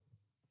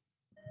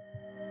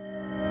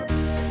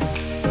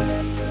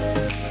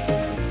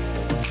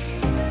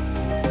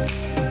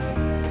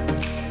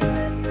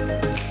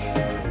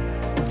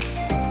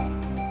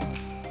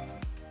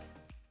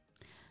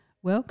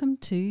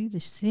to the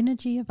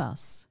Synergy of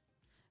Us.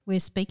 We're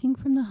speaking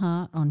from the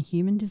heart on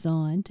human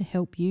design to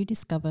help you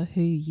discover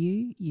who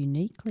you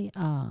uniquely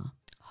are.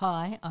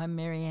 Hi, I'm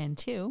Marianne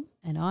Till.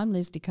 And I'm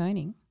Liz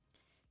DeConing.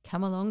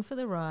 Come along for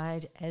the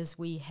ride as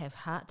we have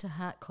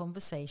heart-to-heart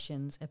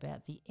conversations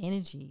about the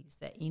energies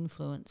that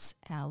influence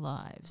our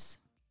lives.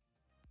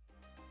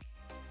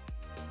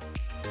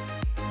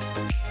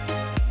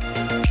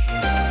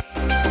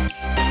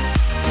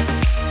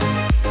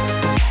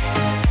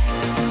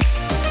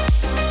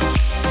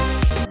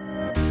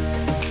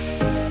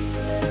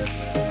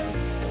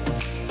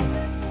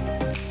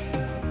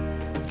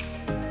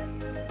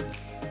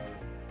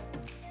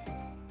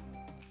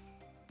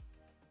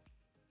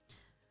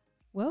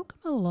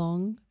 Welcome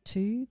along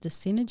to the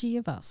Synergy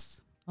of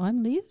Us.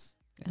 I'm Liz.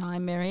 And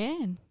I'm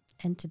Marianne.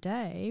 And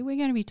today we're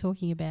going to be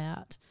talking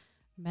about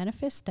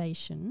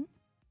manifestation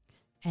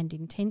and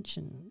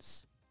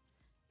intentions.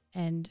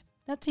 And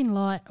that's in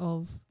light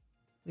of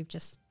we've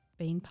just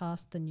been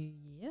past the new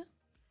year.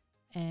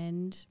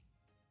 And,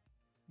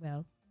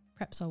 well,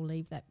 perhaps I'll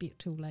leave that bit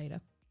till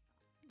later.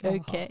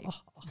 Okay.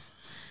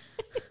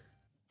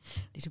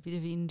 Little bit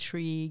of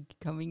intrigue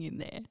coming in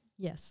there.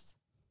 Yes,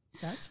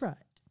 that's right.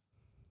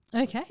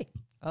 Okay,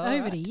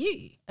 Over to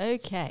you.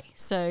 Okay,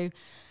 so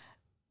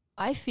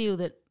I feel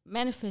that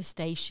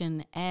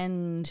manifestation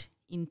and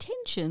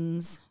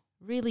intentions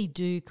really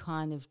do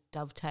kind of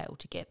dovetail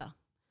together.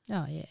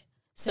 Oh, yeah.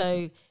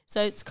 So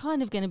it's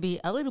kind of going to be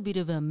a little bit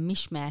of a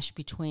mishmash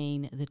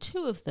between the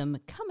two of them,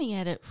 coming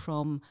at it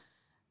from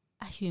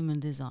a human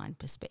design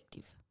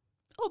perspective,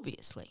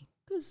 obviously,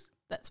 because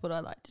that's what I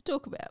like to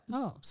talk about.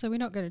 Oh, so we're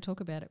not going to talk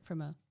about it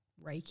from a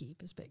Reiki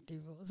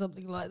perspective or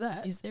something like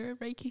that. Is there a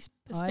Reiki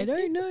perspective? I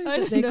don't know,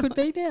 but there could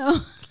be now.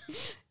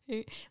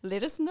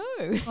 Let us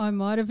know. I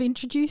might have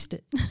introduced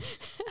it.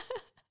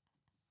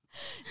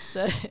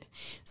 So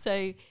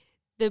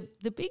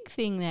the big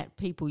thing that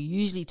people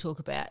usually talk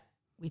about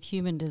with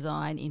human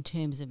design in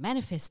terms of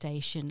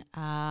manifestation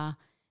are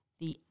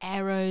the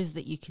arrows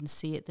that you can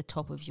see at the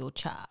top of your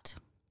chart.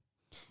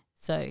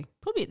 So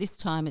probably at this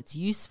time it's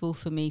useful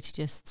for me to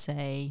just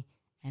say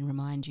and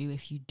remind you,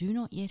 if you do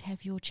not yet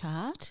have your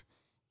chart,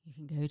 you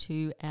can go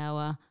to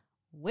our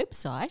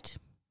website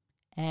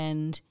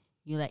and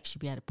you'll actually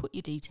be able to put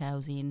your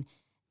details in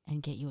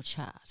and get your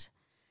chart.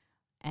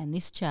 And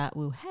this chart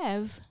will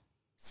have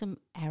some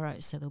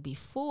arrows. So there'll be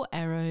 4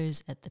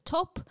 arrows at the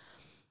top,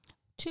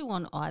 2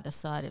 on either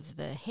side of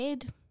the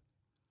head.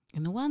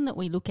 And the one that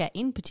we look at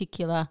in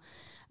particular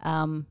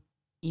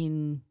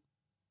in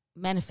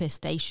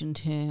manifestation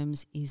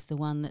terms is the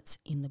one that's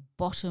in the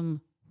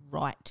bottom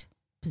right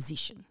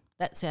position.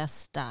 That's our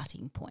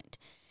starting point.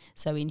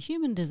 So in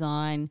human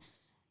design,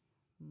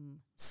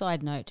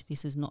 side note,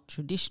 this is not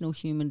traditional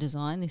human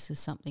design. This is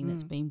something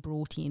that's been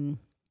brought in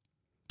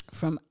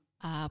from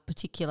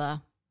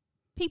particular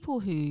people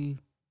who,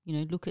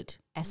 look at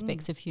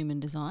aspects of human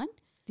design.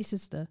 This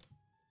is the...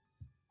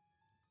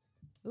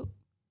 Oh,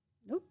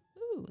 Nope.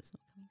 ooh, it's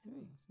not coming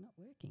through. It's not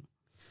working.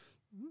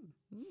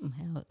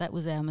 That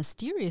was our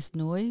mysterious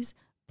noise,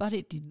 but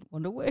it didn't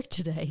want to work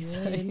today. Yeah,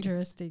 so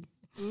interesting.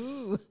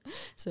 Ooh,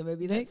 so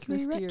maybe that's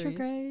Mercury mysterious.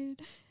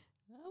 retrograde.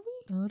 Are we?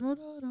 Da, da,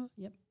 da, da.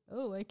 Yep.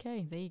 Oh,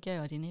 okay. There you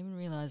go. I didn't even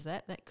realise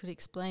that. That could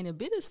explain a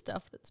bit of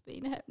stuff that's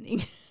been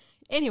happening.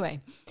 Anyway,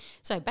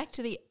 so back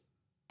to the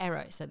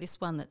arrow. So this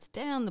one that's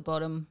down the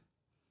bottom,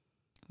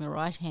 the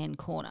right-hand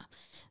corner.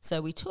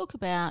 So we talk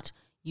about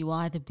you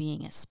either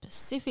being a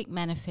specific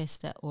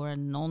manifestor or a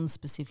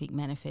non-specific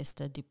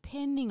manifestor,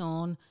 depending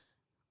on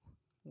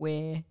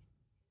where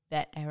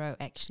that arrow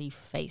actually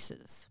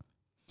faces.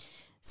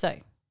 So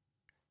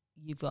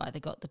you've either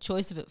got the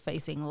choice of it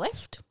facing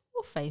left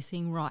or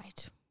facing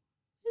right,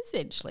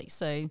 essentially.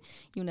 So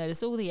you'll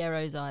notice all the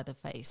arrows either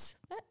face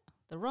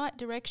the right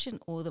direction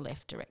or the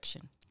left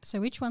direction. So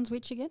which one's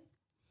which again?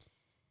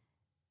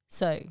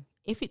 So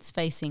if it's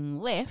facing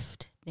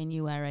left, then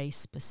you are a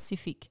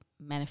specific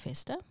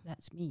manifestor.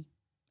 That's me.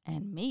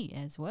 And me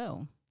as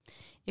well.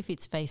 If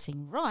it's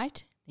facing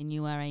right, then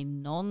you are a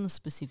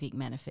non-specific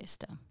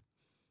manifestor,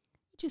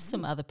 which is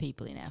some other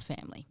people in our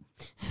family.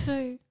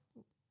 So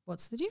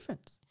what's the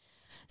difference?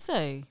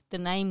 So the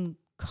name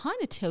kind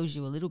of tells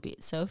you a little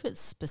bit. So if it's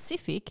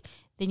specific,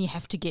 then you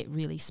have to get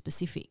really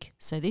specific.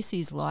 So this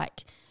is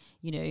like,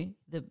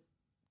 the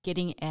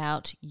getting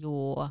out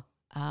your,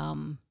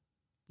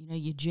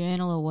 your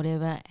journal or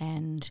whatever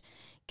and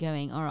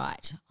going, all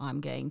right,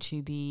 I'm going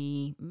to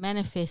be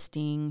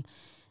manifesting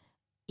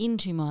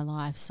into my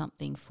life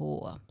something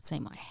for, say,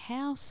 my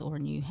house or a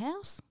new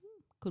house.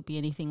 Could be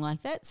anything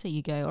like that. So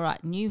you go, all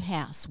right, new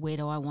house, where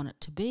do I want it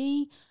to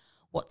be?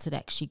 What's it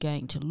actually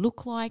going to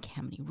look like?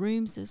 How many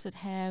rooms does it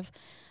have?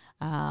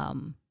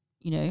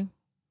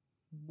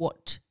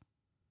 What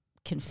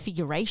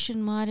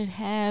configuration might it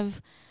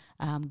have?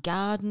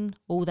 Garden,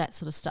 all that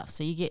sort of stuff.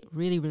 So you get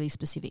really, really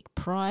specific.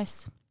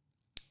 Price,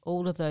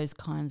 all of those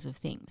kinds of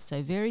things.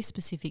 So very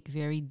specific,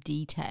 very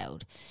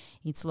detailed.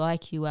 It's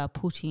like you are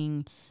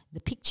putting the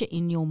picture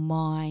in your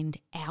mind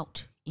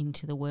out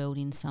into the world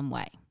in some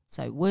way.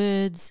 So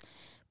words,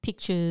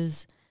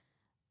 pictures,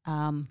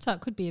 So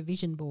it could be a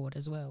vision board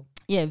as well.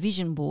 Yeah,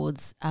 vision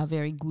boards are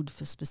very good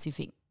for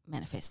specific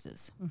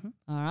manifestors. Mm-hmm.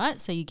 All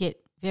right, so you get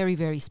very,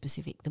 very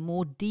specific. The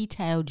more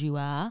detailed you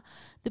are,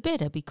 the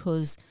better,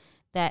 because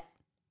that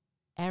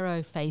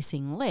arrow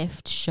facing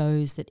left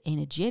shows that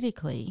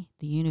energetically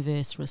the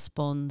universe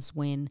responds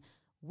when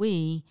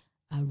we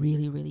are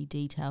really, really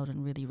detailed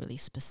and really, really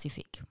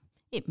specific.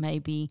 It may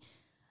be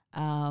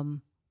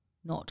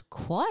not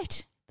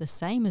quite the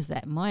same as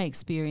that. My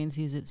experience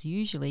is it's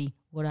usually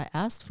what I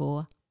asked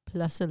for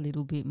plus a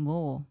little bit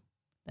more.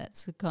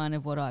 That's kind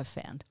of what I've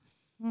found.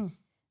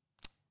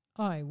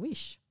 I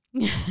wish.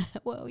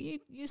 Well,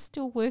 you're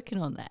still working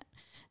on that.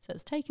 So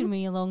it's taken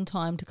me a long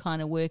time to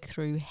kind of work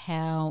through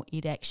how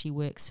it actually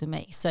works for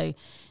me. So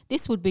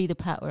this would be the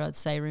part where I'd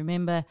say,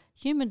 remember,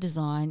 human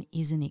design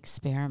is an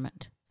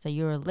experiment. So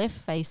you're a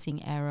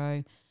left-facing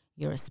arrow.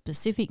 You're a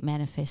specific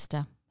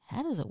manifestor.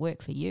 How does it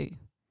work for you?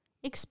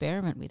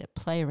 Experiment with it,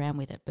 play around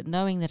with it, but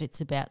knowing that it's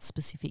about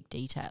specific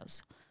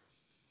details.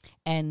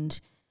 And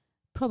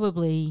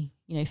probably,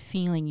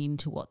 feeling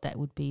into what that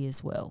would be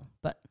as well.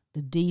 But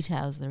the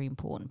details are the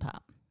important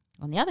part.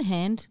 On the other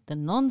hand, the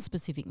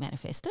non-specific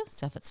manifestor,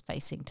 so if it's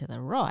facing to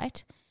the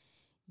right,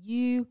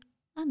 you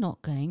are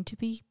not going to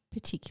be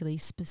particularly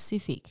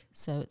specific.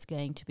 So it's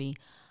going to be,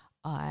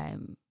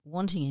 I'm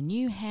wanting a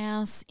new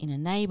house in a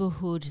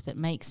neighbourhood that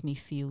makes me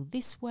feel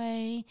this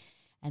way,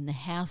 and the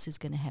house is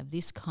going to have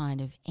this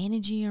kind of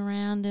energy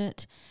around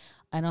it,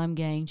 and I'm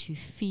going to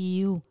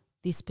feel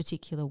this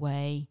particular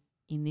way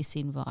in this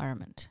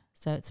environment.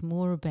 So it's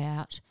more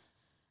about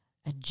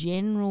a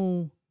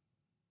general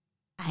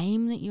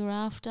aim that you're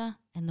after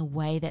and the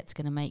way that's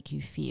going to make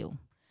you feel.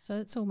 So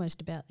it's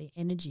almost about the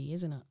energy,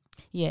 isn't it?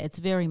 Yeah, it's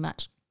very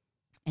much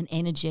an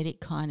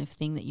energetic kind of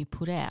thing that you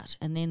put out,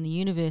 and then the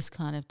universe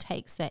kind of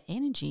takes that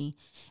energy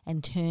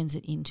and turns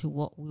it into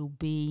what will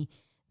be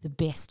the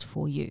best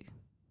for you.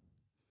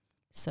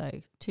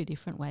 So 2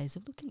 different ways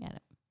of looking at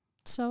it.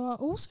 So I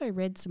also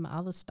read some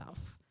other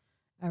stuff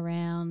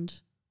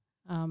around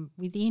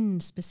within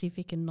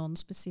specific and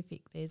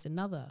non-specific. There's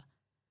another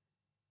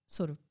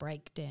sort of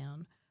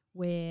breakdown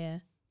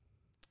where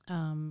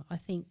I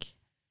think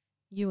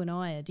you and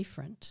I are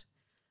different.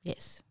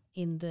 Yes.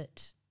 In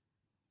that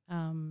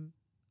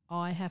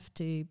I have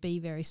to be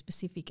very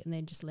specific and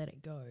then just let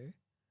it go.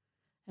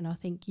 And I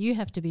think you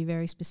have to be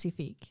very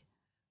specific,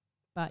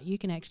 but you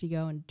can actually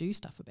go and do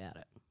stuff about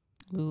it.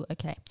 Ooh,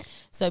 okay.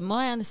 So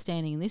my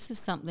understanding, and this is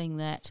something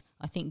that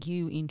I think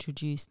you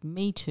introduced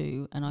me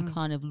to, and I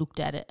kind of looked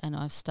at it and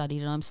I've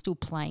studied and I'm still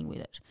playing with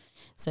it.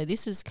 So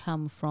this has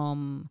come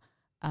from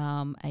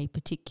a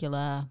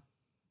particular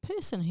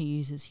person who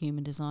uses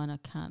human design. I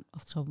can't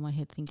off the top of my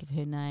head think of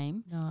her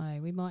name. No,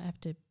 we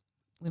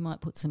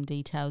might put some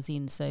details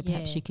in, so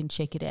perhaps you can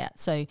check it out.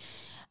 So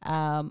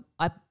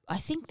I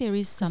think there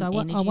is some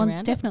energy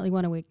around definitely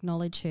want to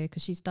acknowledge her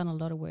because she's done a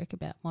lot of work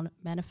about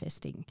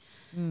manifesting,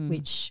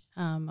 which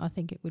I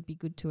think it would be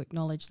good to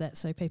acknowledge that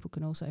so people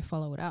can also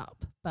follow it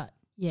up. But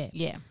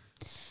yes.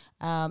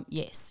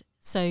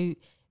 So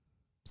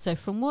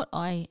from what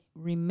I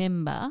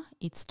remember,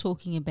 it's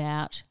talking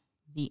about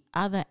the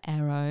other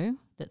arrow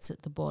that's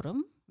at the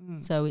bottom.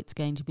 So it's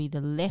going to be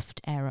the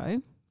left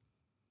arrow.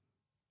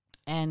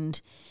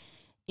 And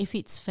if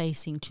it's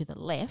facing to the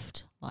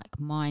left, like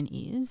mine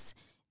is,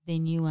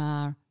 then you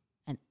are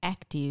an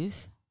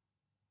active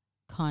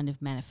kind of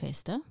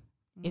manifestor.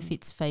 If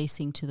it's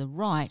facing to the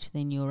right,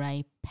 then you're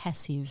a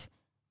passive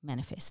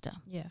manifestor.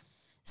 Yeah.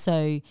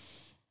 So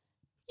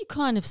you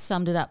kind of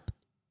summed it up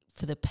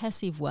for the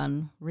passive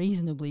one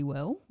reasonably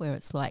well, where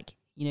it's like,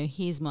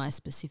 here's my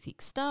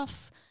specific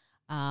stuff.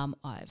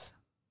 I've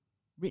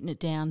written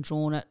it down,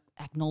 drawn it,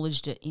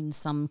 acknowledged it in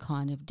some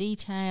kind of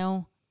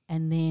detail,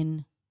 and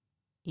then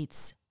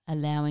it's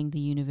allowing the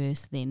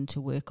universe then to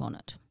work on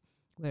it.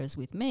 Whereas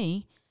with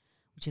me,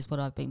 which is what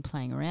I've been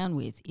playing around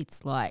with,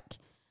 it's like,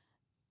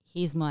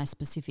 here's my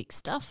specific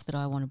stuff that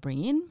I want to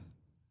bring in,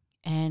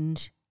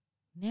 and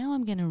now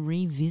I'm going to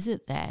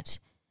revisit that,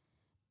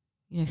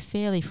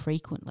 fairly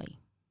frequently.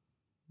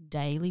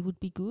 Daily would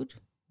be good,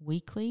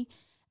 weekly,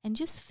 and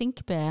just think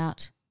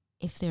about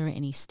if there are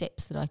any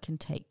steps that I can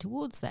take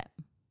towards that.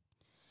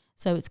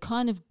 So it's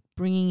kind of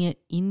bringing it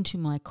into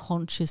my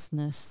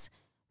consciousness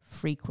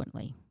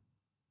frequently,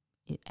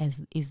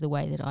 as is the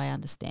way that I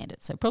understand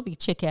it. So probably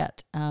check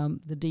out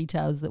the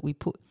details that we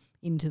put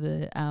into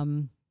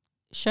the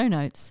show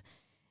notes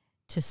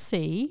to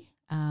see,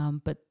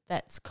 but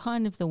that's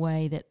kind of the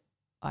way that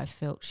I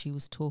felt she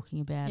was talking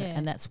about it,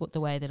 and that's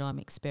the way that I'm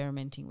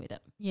experimenting with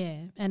it.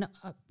 Yeah, and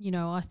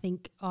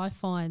I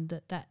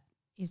find that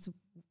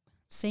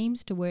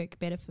seems to work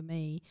better for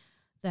me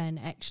than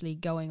actually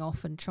going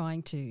off and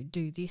trying to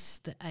do this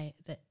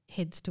that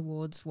heads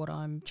towards what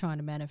I'm trying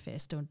to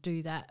manifest, or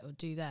do that or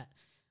do that.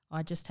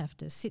 I just have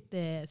to sit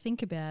there,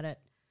 think about it,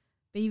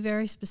 be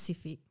very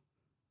specific,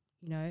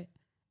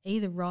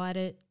 either write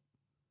it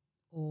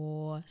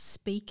or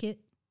speak it.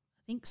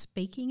 I think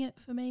speaking it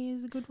for me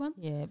is a good one.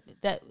 Yeah,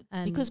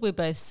 And because we're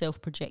both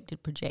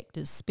self-projected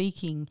projectors,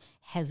 speaking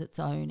has its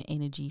own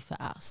energy for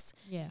us.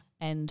 Yeah.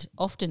 And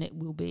often it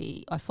will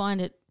be, I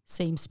find it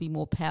seems to be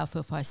more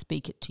powerful if I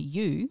speak it to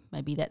you,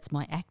 maybe that's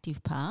my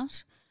active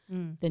part,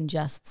 than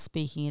just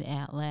speaking it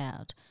out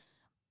loud.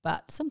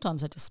 But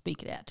sometimes I just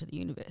speak it out to the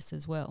universe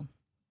as well.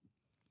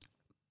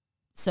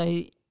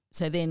 So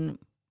then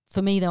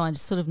for me though, I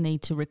just sort of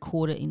need to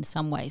record it in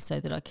some way so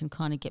that I can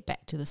kind of get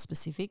back to the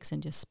specifics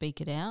and just speak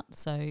it out.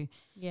 So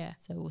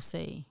we'll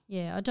see.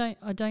 Yeah, I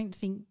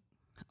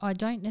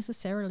don't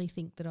necessarily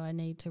think that I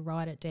need to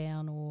write it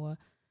down or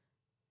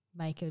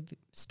make a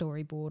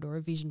storyboard or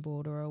a vision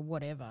board or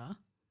whatever.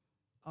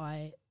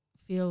 I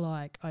feel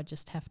like I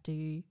just have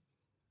to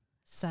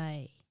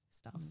say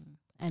stuff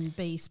and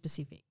be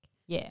specific.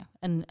 Yeah,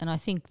 and I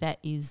think that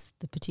is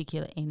the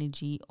particular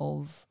energy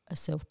of a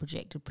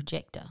self-projected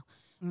projector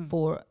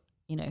for,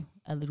 you know,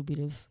 a little bit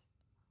of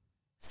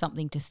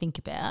something to think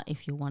about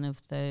if you're one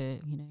of the,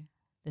 you know,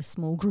 the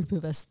small group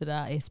of us that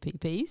are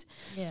SPPs.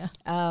 Yeah.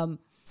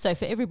 So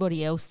for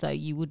everybody else, though,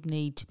 you would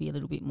need to be a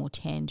little bit more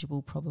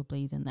tangible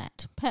probably than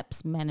that.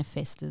 Perhaps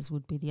manifestors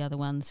would be the other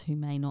ones who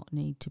may not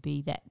need to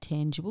be that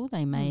tangible.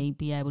 They may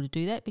be able to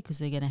do that because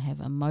they're going to have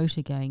a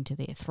motor going to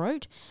their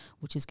throat,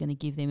 which is going to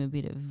give them a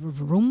bit of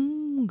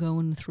vroom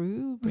going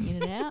through,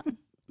 bringing it out.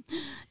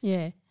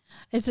 Yeah.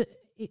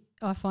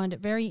 I find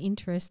it very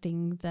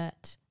interesting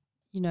that,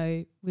 you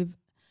know,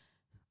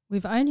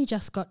 we've only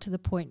just got to the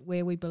point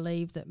where we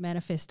believe that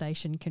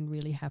manifestation can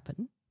really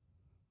happen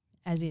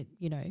as it,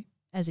 you know,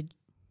 as a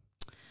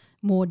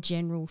more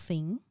general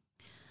thing.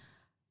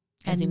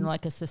 As in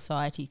like a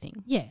society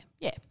thing. Yeah.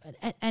 Yeah.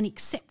 An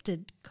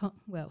accepted,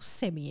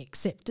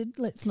 semi-accepted,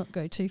 let's not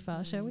go too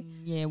far, shall we?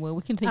 Yeah, well,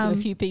 we can think of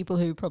a few people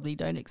who probably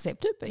don't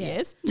accept it, but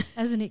yes.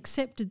 As an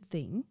accepted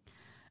thing.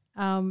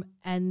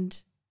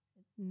 And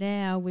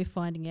now we're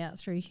finding out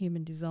through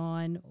human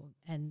design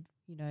and,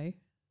 you know,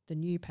 the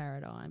new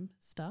paradigm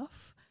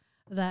stuff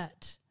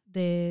that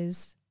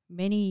there's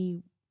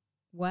many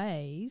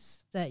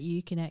ways that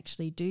you can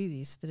actually do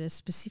this that are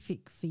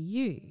specific for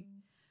you,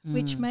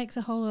 which makes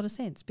a whole lot of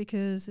sense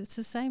because it's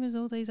the same as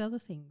all these other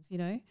things, you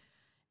know.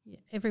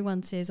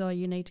 Everyone says, oh,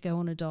 you need to go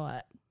on a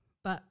diet.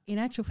 But in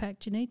actual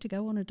fact, you need to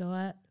go on a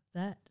diet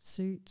that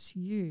suits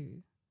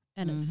you.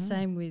 And it's the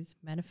same with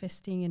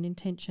manifesting and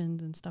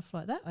intentions and stuff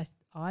like that.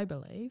 I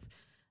believe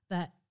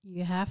that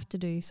you have to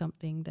do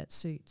something that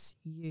suits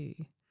you.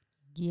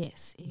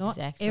 Yes,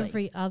 exactly. Not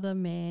every other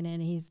man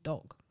and his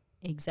dog.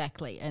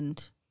 Exactly.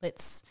 And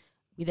let's,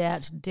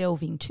 without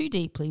delving too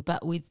deeply,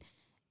 but with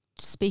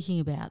speaking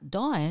about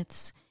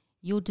diets,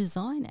 your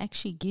design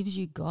actually gives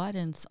you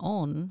guidance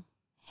on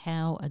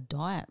how a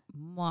diet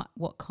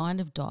what kind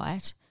of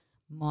diet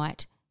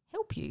might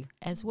help you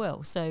as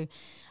well. So,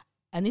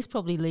 and this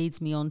probably leads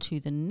me on to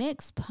the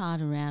next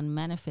part around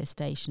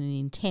manifestation and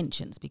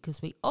intentions,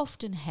 because we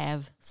often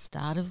have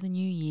start of the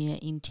new year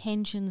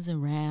intentions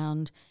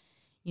around,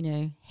 you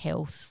know,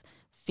 health,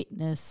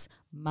 fitness,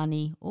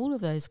 money, all of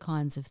those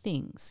kinds of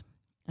things.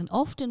 And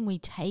often we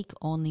take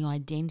on the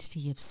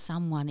identity of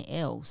someone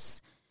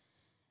else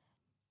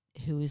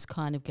who is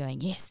kind of going,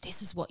 yes,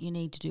 this is what you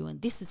need to do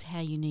and this is how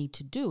you need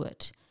to do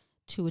it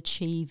to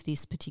achieve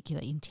this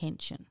particular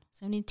intention.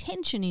 So an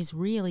intention is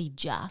really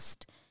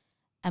just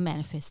a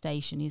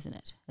manifestation, isn't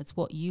it? It's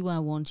what you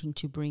are wanting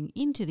to bring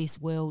into this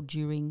world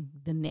during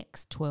the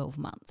next 12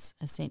 months,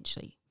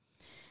 essentially.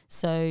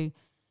 So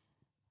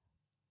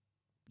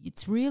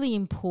it's really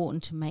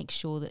important to make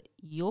sure that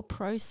your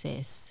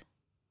process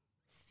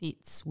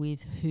fits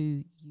with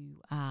who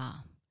you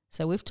are.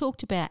 So we've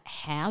talked about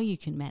how you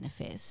can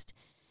manifest.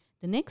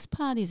 The next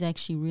part is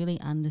actually really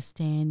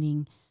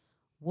understanding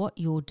what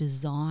your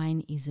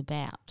design is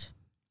about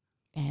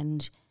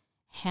and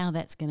how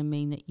that's going to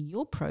mean that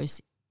your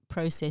process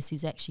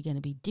is actually going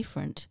to be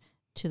different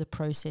to the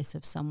process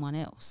of someone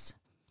else.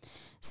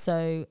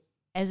 So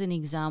as an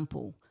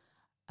example,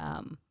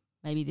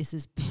 maybe this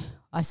is,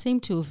 I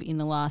seem to have in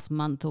the last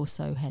month or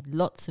so had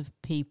lots of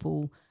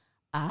people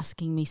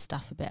asking me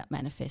stuff about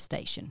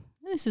manifestation.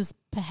 This is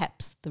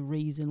perhaps the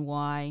reason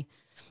why,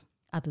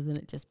 other than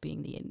it just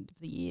being the end of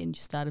the year and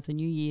start of the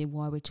new year,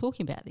 why we're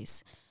talking about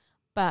this.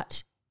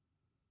 But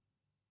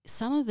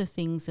some of the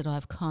things that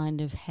I've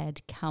kind of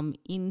had come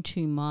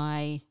into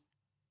my,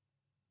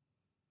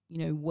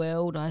 you know,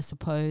 world, I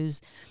suppose,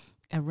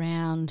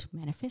 around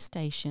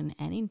manifestation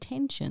and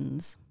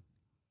intentions,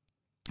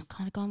 I'm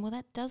kind of going, well,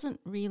 that doesn't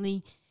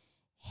really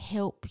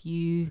help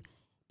you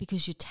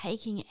because you're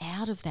taking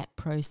out of that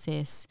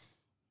process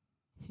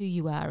who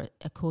you are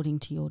according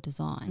to your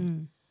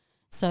design.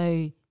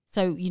 So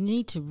you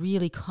need to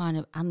really kind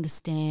of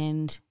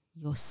understand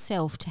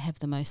yourself to have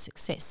the most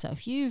success. So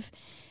if you've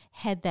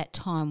had that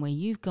time where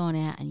you've gone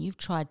out and you've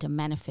tried to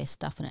manifest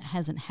stuff and it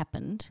hasn't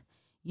happened,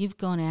 you've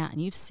gone out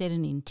and you've set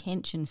an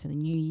intention for the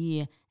new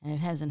year and it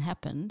hasn't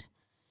happened,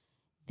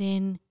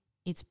 then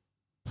it's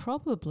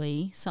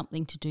probably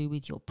something to do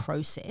with your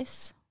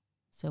process.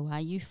 So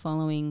are you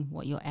following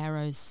what your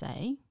arrows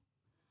say?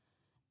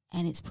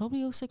 And it's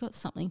probably also got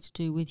something to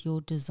do with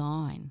your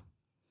design.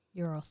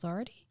 Your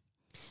authority?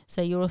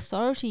 So your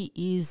authority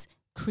is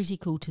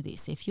critical to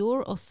this. If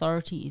your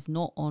authority is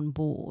not on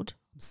board,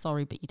 I'm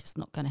sorry, but you're just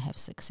not going to have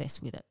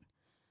success with it.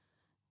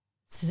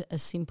 It's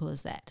as simple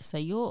as that. So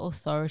your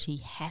authority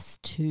has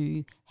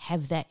to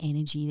have that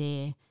energy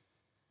there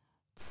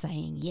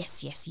saying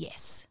yes, yes,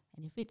 yes.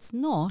 And if it's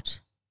not,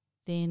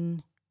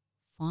 then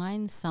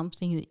find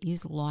something that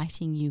is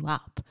lighting you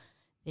up.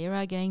 There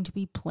are going to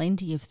be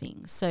plenty of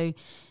things. So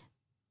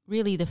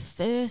really the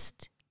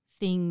first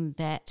thing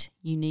that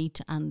you need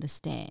to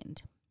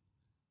understand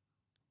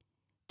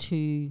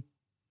to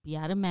be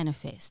able to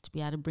manifest, be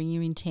able to bring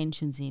your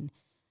intentions in,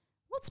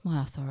 what's my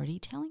authority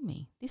telling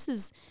me? This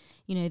is,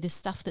 the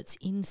stuff that's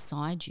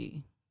inside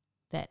you,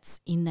 that's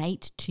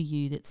innate to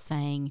you, that's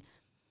saying,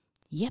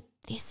 yep,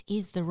 this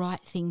is the right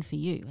thing for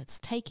you. It's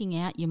taking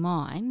out your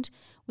mind,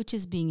 which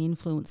is being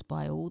influenced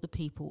by all the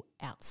people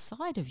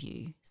outside of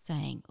you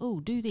saying, oh,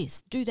 do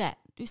this, do that,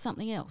 do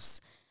something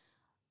else.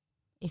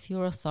 If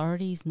your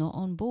authority is not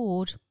on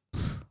board,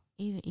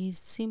 it is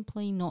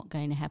simply not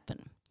going to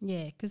happen.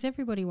 Yeah, because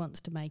everybody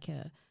wants to make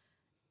a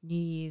New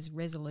Year's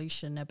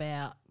resolution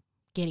about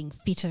getting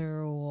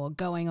fitter or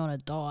going on a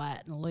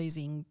diet and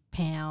losing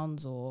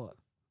pounds or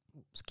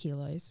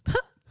kilos.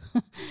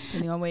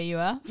 Depending on where you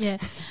are. Yeah.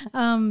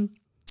 And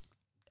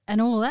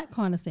all that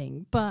kind of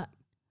thing. But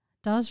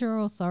does your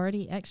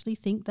authority actually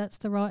think that's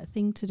the right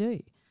thing to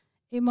do?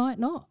 It might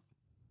not.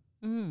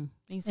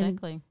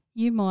 Exactly. And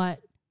you might,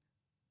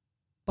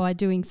 by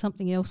doing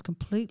something else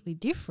completely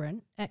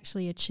different,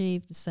 actually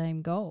achieve the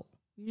same goal.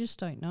 You just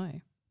don't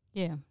know.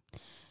 Yeah.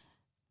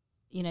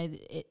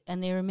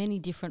 And there are many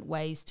different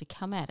ways to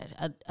come at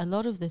it. A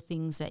lot of the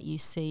things that you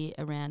see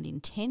around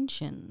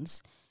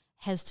intentions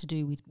has to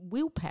do with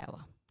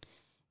willpower.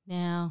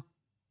 Now,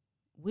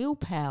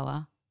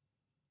 willpower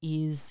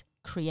is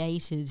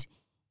created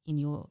in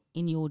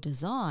your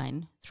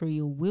design through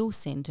your will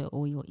center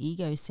or your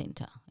ego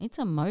center. It's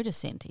a motor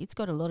center. It's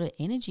got a lot of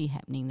energy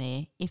happening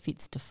there if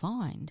it's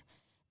defined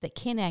that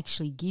can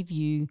actually give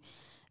you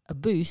a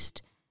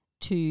boost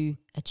to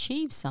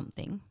achieve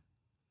something.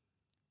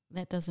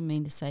 That doesn't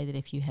mean to say that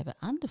if you have it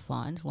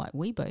undefined, like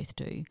we both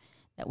do,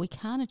 that we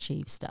can't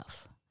achieve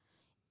stuff.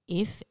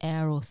 If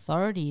our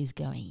authority is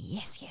going,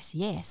 yes, yes,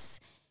 yes,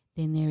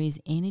 then there is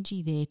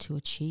energy there to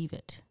achieve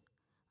it.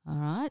 All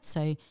right?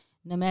 So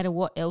no matter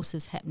what else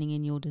is happening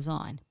in your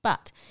design.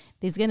 But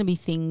there's going to be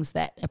things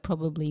that are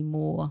probably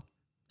more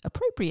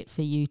appropriate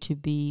for you to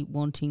be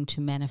wanting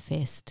to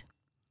manifest,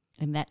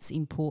 and that's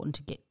important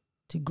to get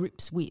to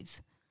grips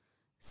with.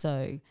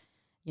 So,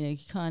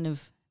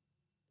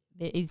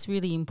 it's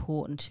really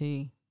important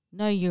to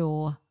know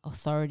your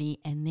authority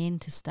and then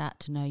to start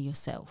to know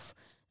yourself.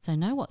 So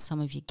know what some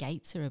of your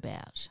gates are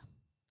about,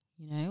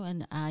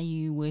 and are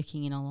you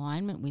working in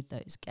alignment with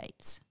those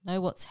gates?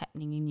 Know what's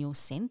happening in your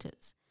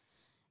centers.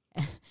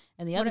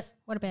 And the other,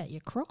 what about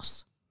your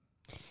cross?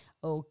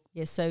 Oh,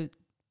 yeah, so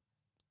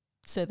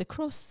the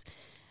cross.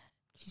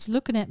 She's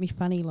looking at me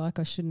funny like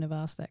I shouldn't have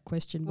asked that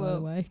question, by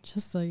the way,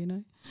 just so you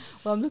know.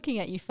 Well, I'm looking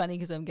at you funny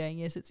because I'm going,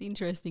 yes, it's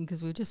interesting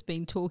because we've just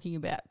been talking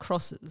about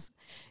crosses.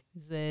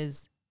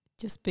 There's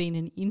just been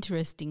an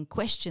interesting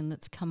question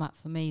that's come up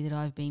for me that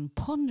I've been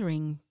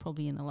pondering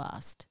probably in the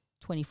last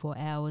 24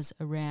 hours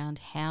around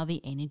how the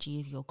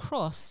energy of your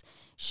cross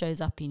shows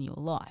up in your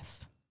life.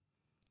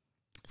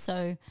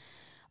 So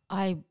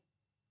I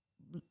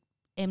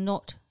am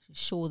not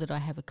sure that I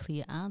have a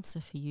clear answer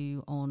for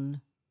you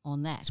on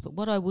that. But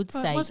what I would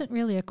say... It wasn't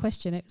really a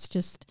question. It's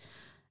just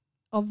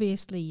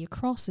obviously your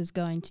cross is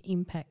going to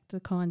impact the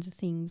kinds of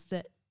things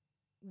that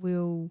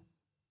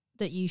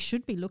you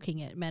should be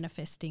looking at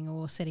manifesting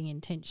or setting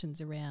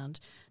intentions around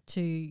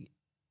to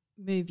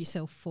move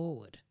yourself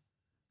forward.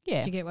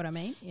 Yeah. Do you get what I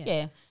mean?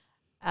 Yeah.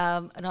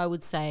 And I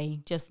would say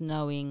just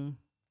knowing...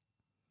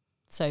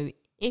 So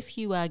if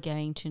you are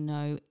going to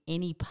know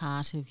any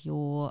part of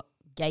your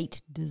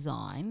gate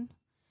design,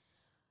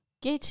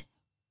 get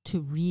to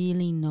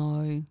really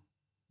know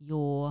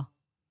your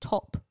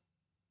top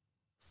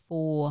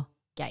 4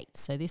 gates.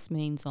 So this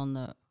means on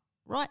the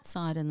right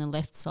side and the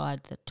left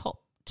side, the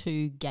top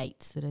 2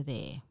 gates that are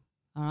there.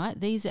 All right,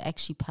 these are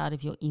actually part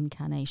of your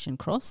incarnation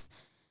cross.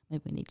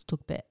 Maybe we need to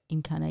talk about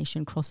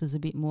incarnation crosses a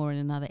bit more in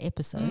another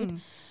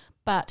episode.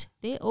 But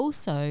they're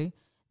also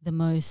the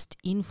most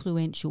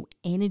influential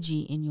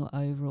energy in your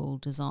overall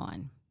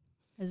design.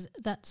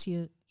 That's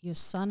your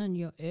sun and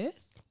your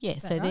earth? Yeah,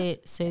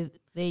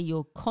 they're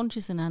your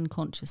conscious and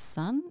unconscious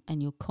sun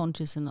and your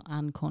conscious and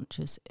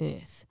unconscious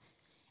earth.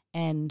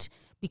 And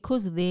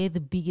because they're the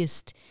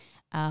biggest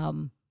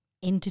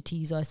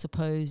entities, I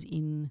suppose,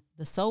 in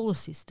the solar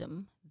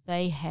system,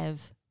 they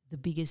have the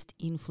biggest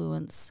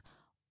influence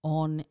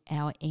on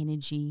our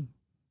energy.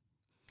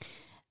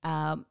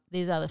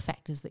 There's other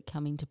factors that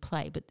come into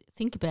play, but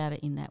think about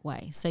it in that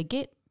way. So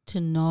get to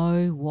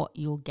know what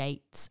your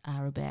gates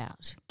are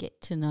about.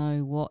 Get to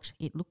know what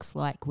it looks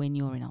like when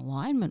you're in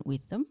alignment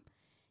with them.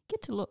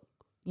 Get to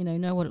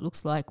know what it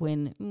looks like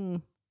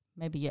when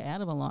maybe you're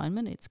out of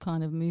alignment. It's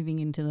kind of moving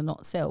into the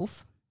not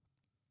self.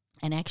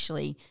 and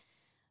actually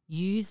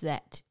use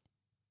that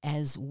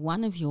as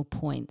one of your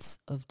points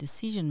of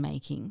decision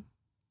making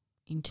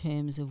in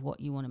terms of what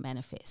you want to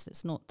manifest.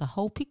 It's not the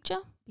whole picture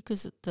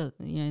because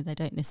they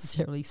don't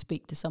necessarily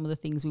speak to some of the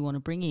things we want to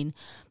bring in,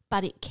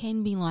 but it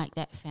can be like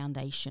that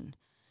foundation,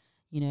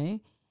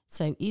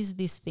 So is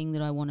this thing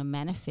that I want to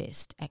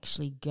manifest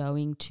actually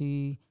going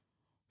to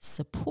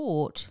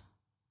support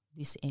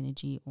this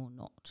energy or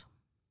not?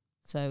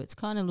 So it's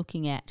kind of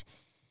looking at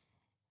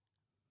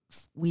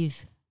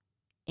with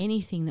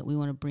anything that we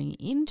want to bring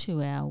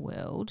into our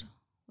world,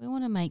 we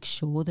want to make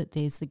sure that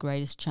there's the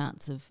greatest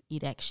chance of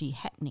it actually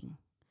happening.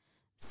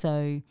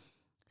 So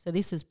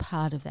this is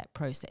part of that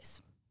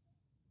process.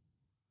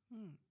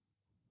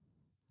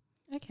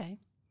 Okay.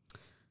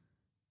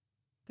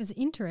 Because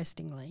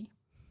interestingly,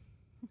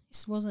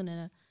 this wasn't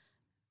an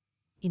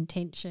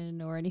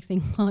intention or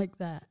anything like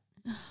that,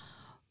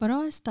 but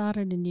I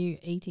started a new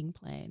eating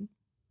plan.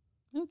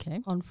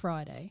 Okay. On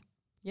Friday.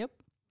 Yep.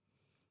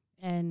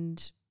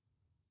 And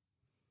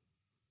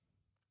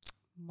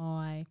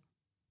my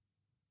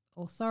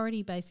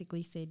authority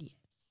basically said yes.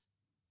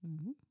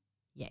 Mm-hmm.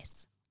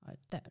 Yes.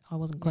 I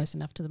wasn't close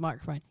enough to the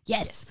microphone.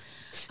 Yes.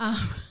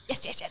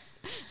 Yes.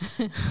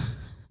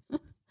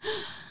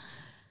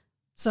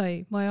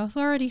 So my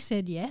authority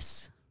said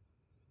yes.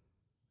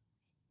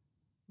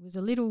 It was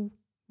a little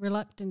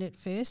reluctant at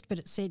first, but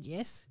it said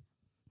yes.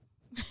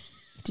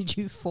 Did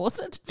you force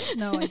it?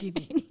 No, I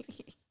didn't.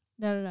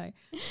 No.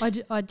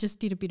 I just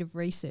did a bit of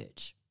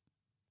research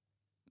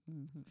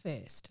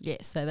first. Yeah,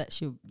 so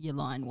that's your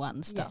line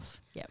one stuff.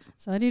 Yeah. Yep.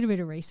 So I did a bit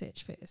of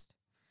research first.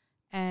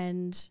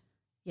 And,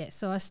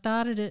 so I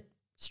started it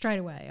straight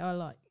away.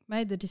 I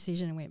made the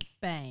decision and went,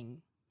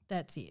 bang,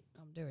 that's it,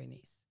 I'm doing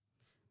this.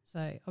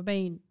 So I've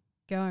been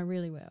going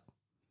really well.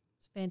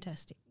 It's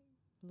fantastic.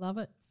 Love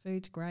it.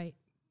 Food's great,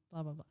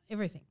 blah, blah, blah.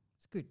 Everything.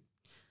 It's good.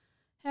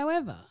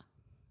 However,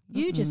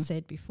 you just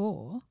said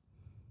before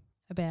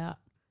about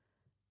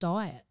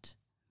diet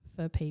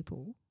for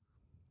people,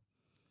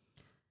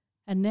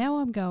 and now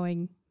I'm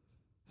going.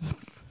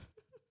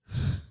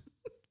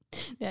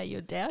 Now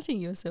you're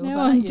doubting yourself.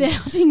 Now I'm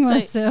doubting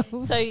myself.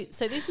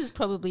 So this is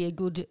probably a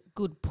good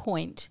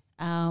point.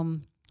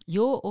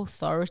 Your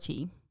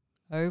authority,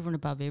 over and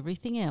above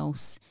everything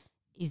else,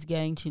 is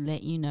going to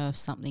let you know if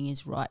something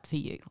is right for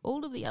you.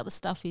 All of the other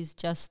stuff is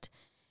just,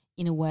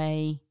 in a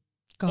way,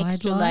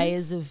 extra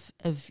layers of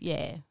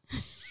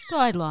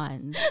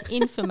guidelines,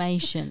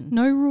 information.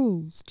 No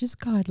rules, just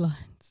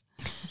guidelines.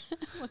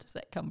 What does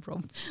that come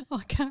from? Oh,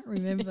 I can't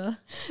remember.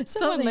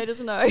 Someone let us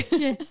know.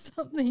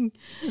 Something.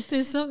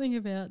 There's something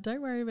about,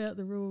 don't worry about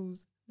the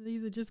rules.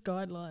 These are just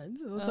guidelines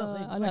or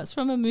something. I know, it's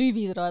from a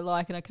movie that I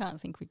like and I can't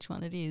think which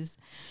one it is.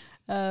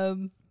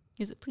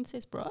 Is it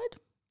Princess Bride?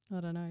 I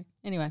don't know.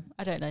 Anyway,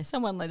 I don't know.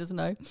 Someone let us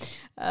know.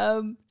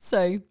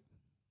 So,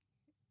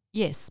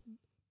 yes,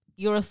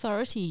 your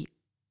authority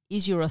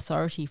is your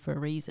authority for a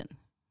reason.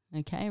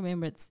 Okay,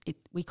 remember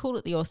we call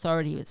it the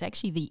authority, but it's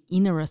actually the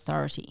inner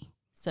authority.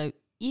 So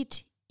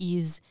it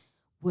is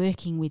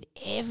working with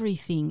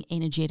everything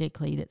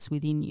energetically that's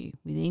within you,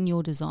 within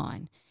your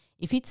design.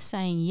 If it's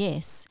saying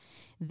yes,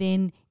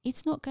 then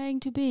it's not going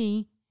to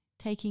be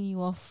taking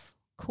you off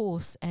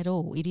course at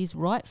all. It is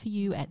right for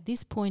you at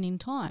this point in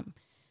time.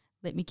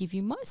 Let me give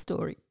you my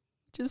story,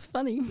 which is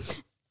funny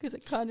because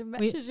it kind of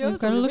matches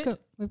yours.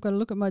 We've got to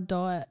look at my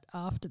diet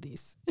after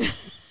this.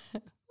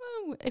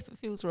 Well, if it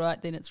feels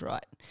right, then it's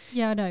right.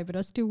 Yeah, I know, but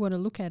I still want to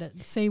look at it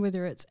and see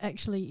whether it's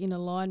actually in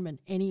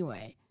alignment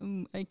anyway.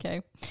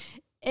 Okay.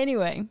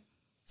 Anyway,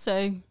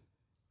 so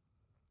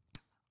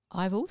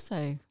I've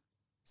also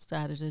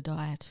started a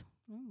diet.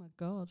 Oh, my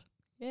God.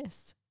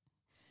 Yes.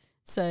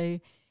 So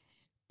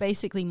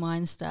basically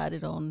mine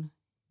started on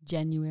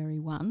January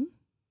 1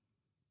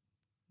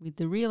 with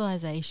the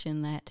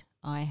realisation that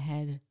I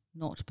had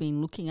not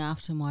been looking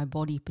after my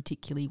body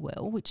particularly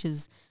well, which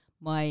is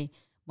my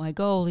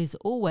goal is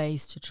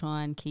always to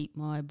try and keep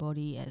my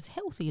body as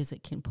healthy as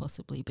it can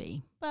possibly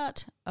be.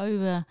 But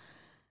over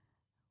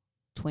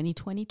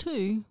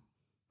 2022,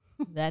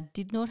 that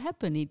did not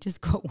happen. It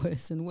just got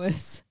worse and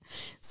worse.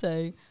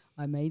 So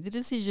I made the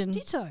decision.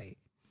 Ditto.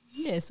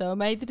 Yeah, so I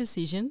made the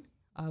decision.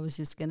 I was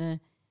just going to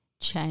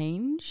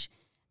change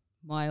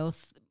my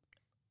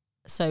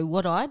So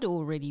what I'd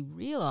already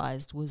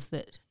realised was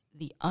that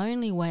the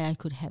only way I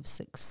could have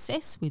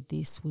success with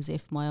this was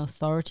if my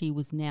authority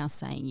was now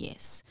saying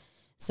yes.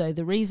 So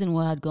the reason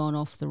why I'd gone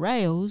off the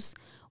rails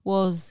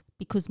was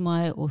because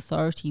my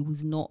authority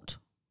was not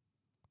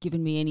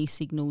giving me any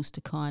signals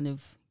to kind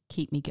of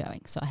keep me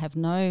going. So I have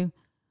no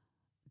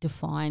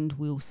defined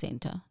will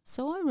centre.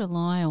 So I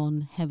rely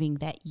on having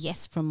that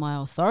yes from my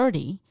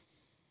authority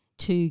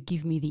to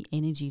give me the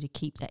energy to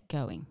keep that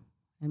going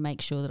and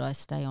make sure that I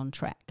stay on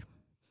track.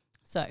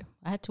 So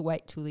I had to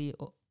wait till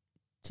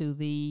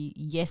the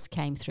yes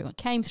came through. It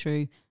came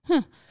through,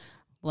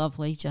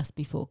 lovely, just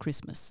before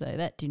Christmas. So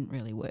that didn't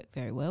really work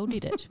very well,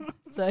 did it?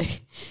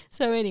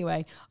 So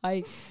anyway,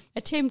 I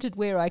attempted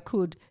where I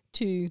could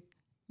to,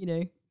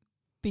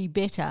 be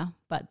better,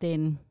 but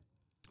then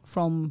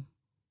from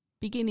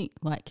beginning,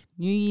 like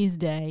New Year's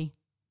Day,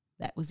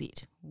 that was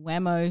it.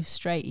 Whammo,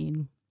 straight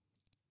in.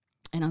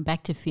 And I'm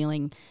back to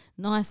feeling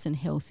nice and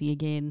healthy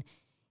again,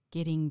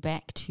 getting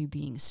back to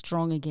being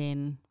strong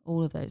again,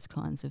 all of those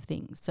kinds of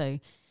things. So,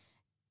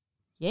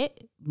 yeah,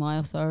 my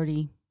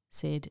authority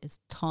said it's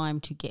time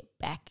to get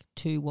back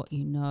to what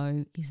you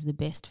know is the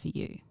best for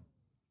you.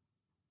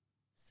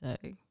 So,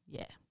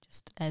 yeah,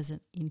 just as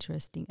an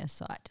interesting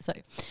aside. So,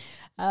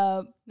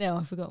 now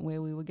I've forgotten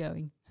where we were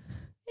going.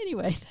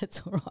 Anyway,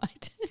 that's all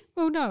right.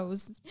 Well, no, it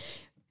was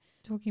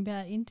talking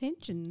about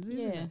intentions,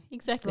 isn't it?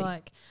 Exactly. It's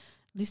like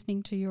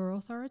listening to your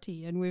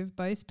authority, and we've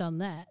both done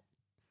that.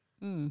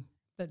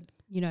 But,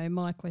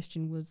 my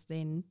question was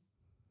then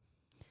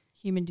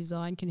human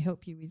design can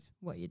help you with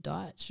what your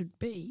diet should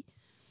be.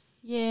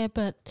 Yeah,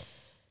 but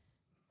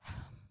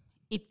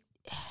it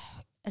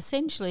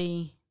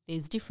essentially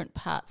there's different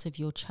parts of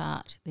your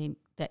chart then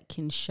that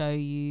can show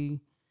you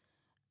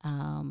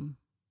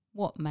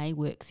what may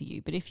work for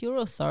you. But if your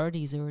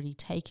authority's already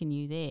taken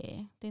you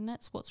there, then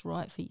that's what's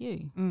right for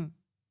you.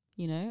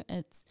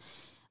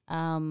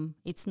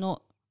 It's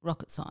not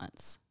rocket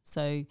science.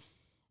 So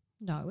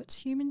no, it's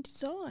human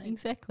design.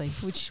 Exactly,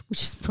 which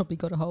has probably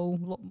got a whole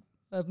lot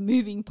of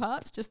moving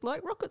parts, just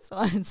like rocket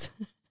science.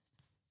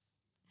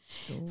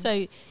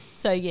 Sure.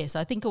 So yes,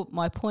 I think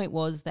my point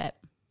was that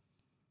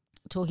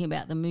talking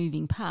about the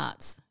moving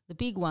parts, the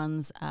big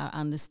ones are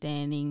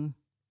understanding,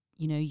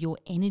 your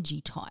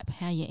energy type,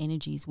 how your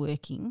energy is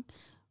working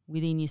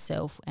within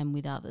yourself and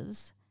with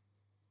others,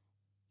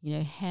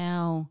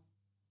 how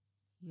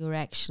you're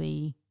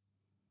actually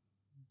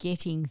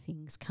getting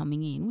things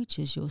coming in, which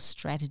is your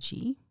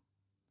strategy,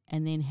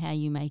 and then how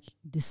you make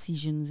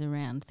decisions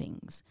around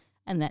things.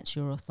 And that's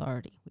your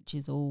authority, which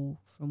is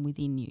all from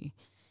within you.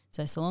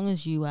 So long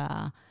as you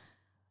are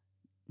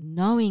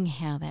knowing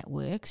how that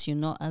works, you're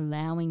not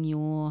allowing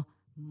your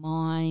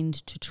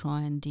mind to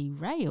try and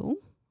derail.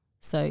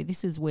 So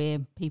this is where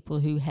people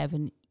who have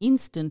an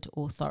instant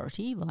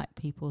authority, like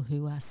people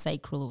who are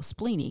sacral or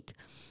splenic,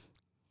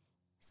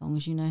 as long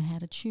as you know how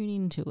to tune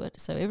into it.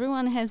 So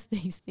everyone has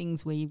these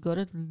things where you've got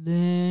to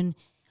learn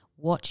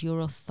what your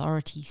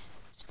authority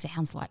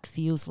sounds like,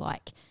 feels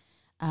like,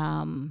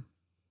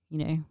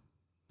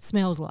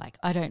 smells like.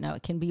 I don't know.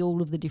 It can be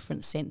all of the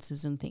different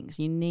senses and things.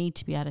 You need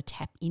to be able to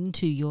tap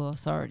into your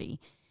authority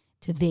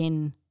to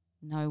then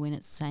know when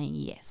it's saying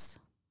yes.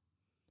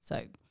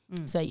 So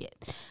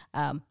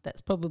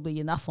that's probably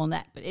enough on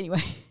that. But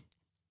anyway,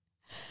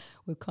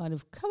 we've kind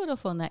of covered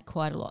off on that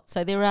quite a lot.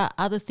 So there are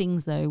other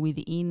things, though,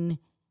 within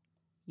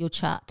your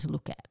chart to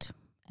look at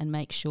and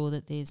make sure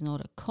that there's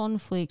not a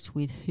conflict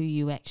with who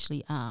you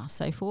actually are.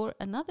 So for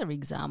another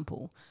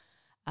example,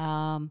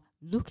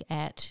 look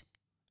at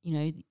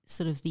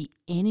sort of the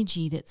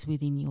energy that's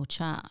within your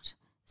chart.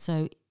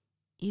 So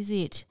is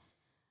it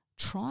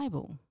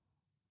tribal?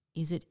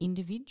 Is it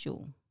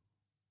individual?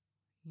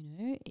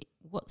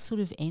 What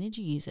sort of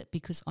energy is it?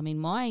 Because,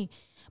 mine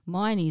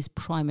is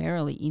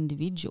primarily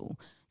individual.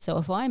 So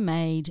if I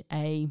made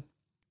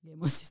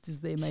my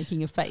sister's there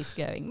making a face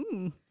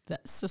going,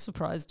 that's a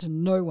surprise to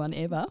no one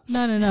ever.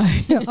 No.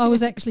 I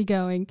was actually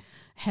going,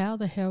 how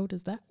the hell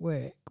does that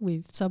work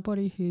with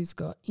somebody who's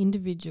got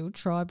individual,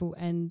 tribal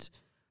and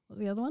what's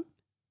the other one?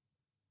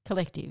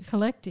 Collective,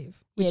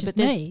 which is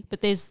me.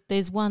 But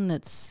there's one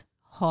that's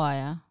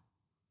higher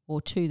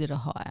or two that are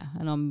higher,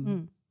 and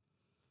I'm.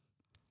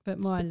 But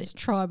mine is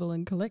tribal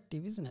and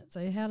collective, isn't it?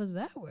 So how does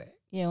that work?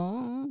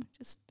 Yeah,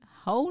 just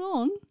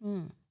hold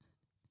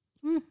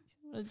on.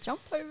 Jump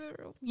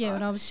over. Yeah,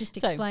 and I was just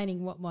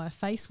explaining what my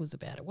face was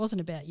about. It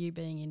wasn't about you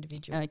being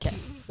individual. Okay,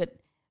 but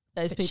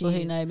those people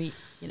who know me,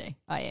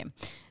 I am.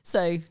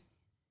 So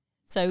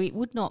it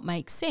would not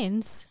make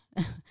sense,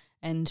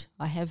 and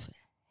I have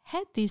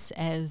had this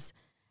as,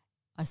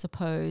 I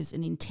suppose,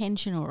 an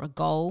intention or a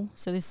goal.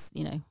 So this,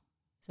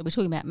 so we're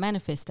talking about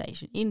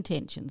manifestation,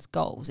 intentions,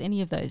 goals,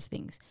 any of those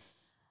things.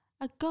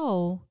 A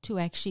goal to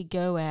actually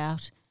go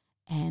out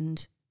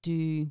and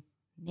do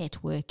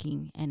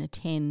networking and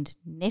attend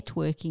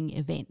networking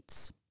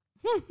events.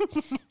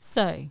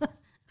 So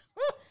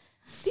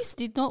this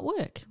did not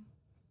work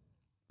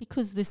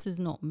because this is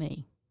not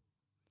me.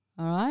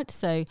 All right.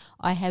 So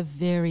I have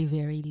very,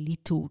 very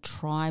little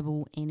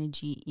tribal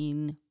energy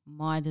in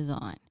my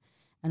design,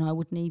 and I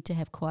would need to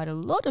have quite a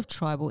lot of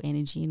tribal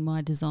energy in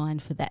my design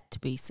for that to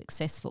be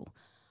successful.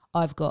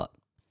 I've got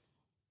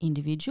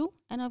individual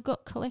and I've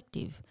got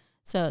collective.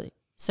 So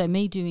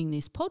me doing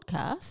this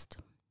podcast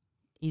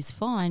is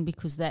fine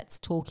because that's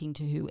talking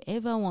to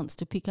whoever wants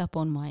to pick up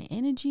on my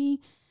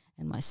energy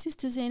and my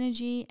sister's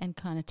energy and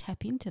kind of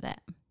tap into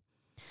that.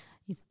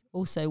 It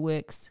also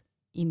works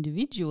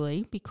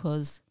individually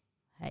because,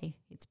 hey,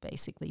 it's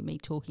basically me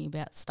talking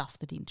about stuff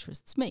that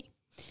interests me.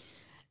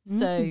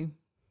 Mm-hmm.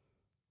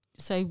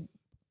 So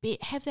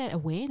have that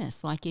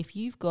awareness. Like if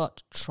you've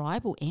got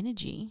tribal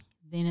energy,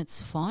 then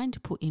it's fine to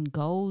put in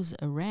goals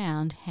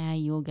around how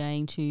you're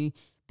going to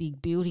be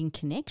building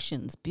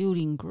connections,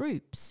 building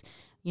groups,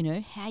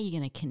 how you're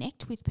going to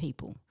connect with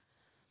people.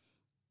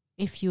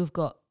 If you've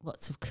got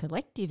lots of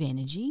collective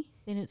energy,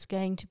 then it's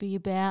going to be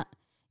about,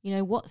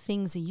 what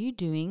things are you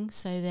doing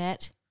so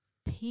that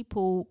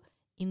people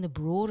in the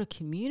broader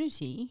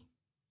community,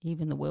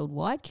 even the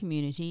worldwide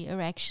community,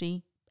 are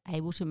actually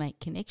able to make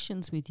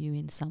connections with you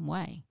in some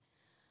way.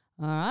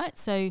 All right,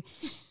 so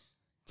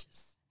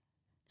Just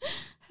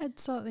had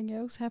something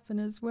else happen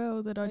as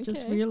well that I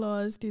just Okay.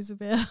 realised is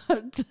about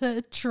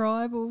the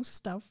tribal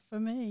stuff for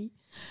me.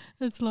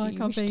 It's do like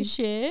you wish to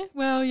share?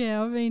 well,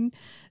 yeah, I've been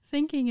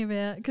thinking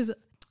about, because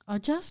I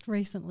just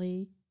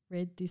recently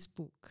read this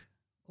book,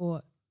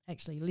 or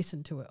actually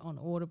listened to it on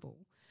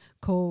Audible,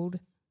 called,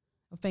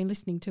 I've been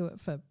listening to it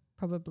for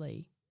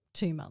probably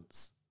 2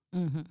 months,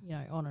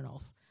 Mm-hmm. on and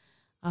off.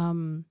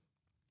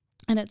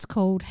 And it's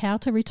called How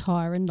to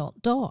Retire and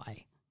Not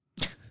Die.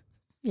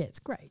 Yeah, it's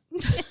great.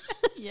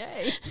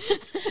 Yay.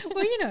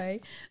 Well,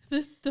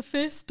 the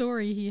first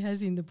story he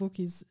has in the book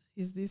is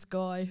this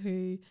guy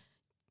who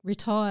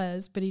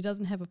retires, but he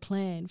doesn't have a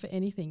plan for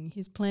anything.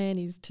 His plan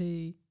is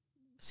to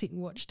sit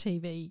and watch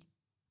TV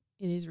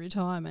in his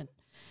retirement.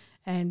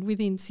 And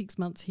within 6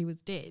 months he was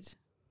dead,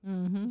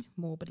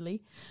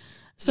 morbidly.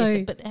 So,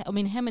 yes, but I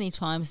mean, how many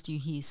times do you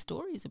hear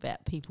stories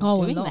about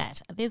people doing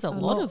that? There's a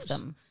lot of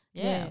them.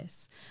 Yeah.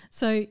 Yes.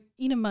 So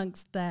in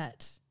amongst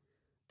that,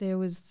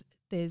 there's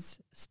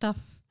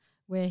stuff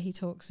where he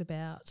talks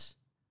about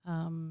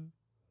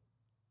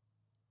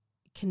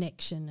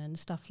connection and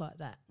stuff like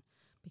that,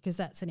 because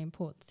that's an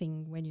important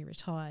thing when you're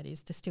retired,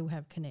 is to still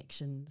have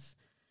connections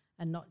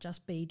and not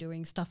just be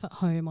doing stuff at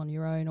home on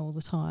your own all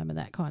the time and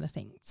that kind of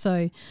thing.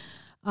 So,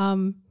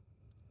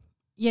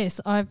 yes,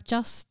 I've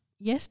just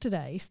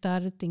yesterday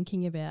started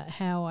thinking about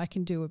how I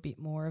can do a bit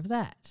more of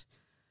that,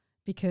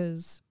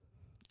 because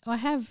I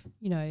have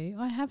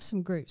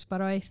some groups,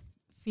 but I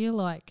feel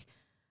like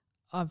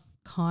I've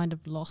kind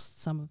of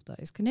lost some of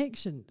those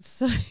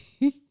connections.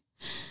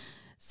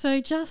 So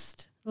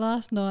just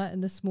last night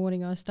and this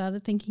morning I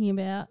started thinking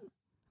about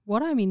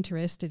what I'm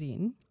interested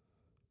in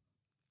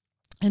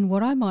and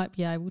what I might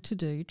be able to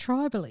do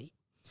tribally.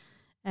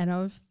 And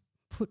I've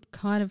put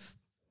put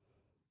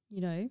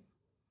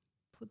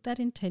that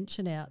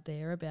intention out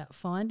there about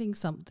finding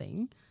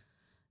something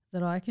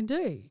that I can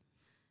do.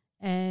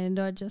 And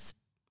I just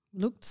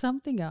looked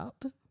something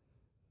up,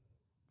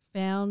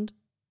 found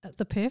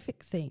the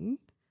perfect thing,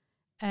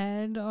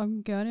 and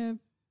I'm going to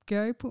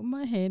go put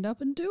my hand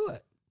up and do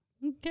it.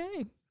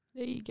 Okay,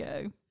 there you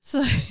go.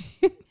 So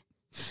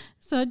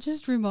it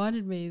just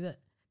reminded me that,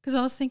 because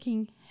I was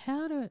thinking,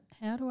 how do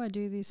I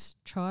do this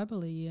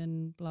tribally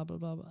and blah, blah,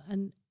 blah, blah.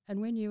 And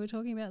when you were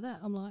talking about that,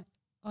 I'm like,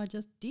 I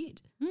just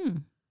did.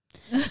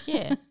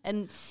 Yeah,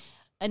 and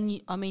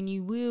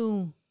you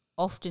will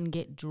often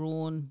get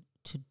drawn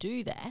to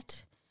do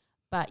that,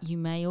 but you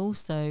may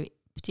also,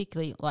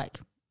 particularly like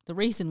the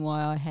reason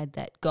why I had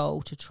that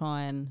goal to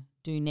try and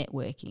do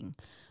networking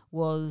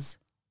was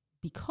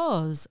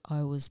because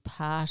I was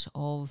part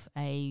of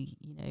a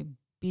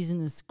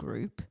business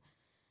group,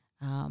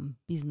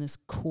 business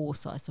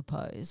course, I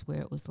suppose,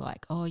 where it was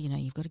like, oh,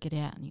 you've got to get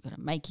out and you've got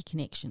to make your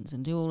connections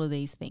and do all of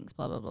these things,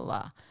 blah, blah, blah,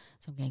 blah.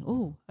 So I'm going,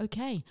 oh,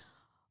 okay,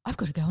 I've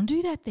got to go and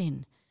do that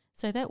then.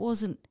 So that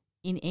wasn't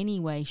in any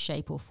way,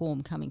 shape or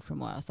form coming from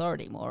my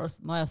authority.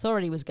 My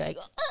authority was going,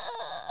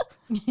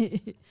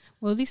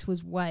 Well, this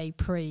was way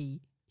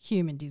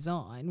pre-human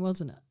design,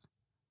 wasn't it?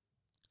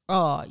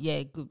 oh,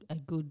 yeah, a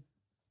good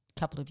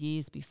couple of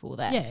years before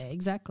that. Yeah,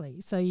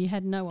 exactly. So you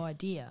had no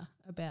idea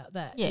about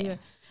that. Yeah.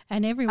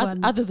 And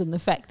everyone... Other than the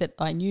fact that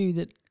I knew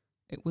that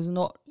it was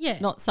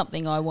not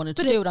something I wanted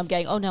to do, and I'm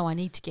going, oh, no, I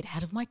need to get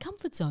out of my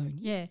comfort zone.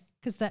 Yeah,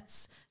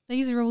 because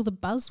these are all the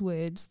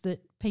buzzwords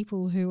that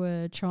people who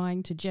are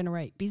trying to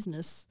generate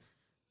business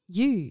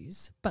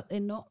use, but they're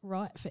not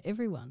right for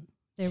everyone.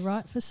 They're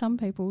right for some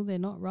people, they're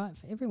not right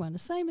for everyone, the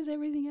same as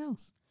everything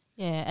else.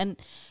 Yeah, and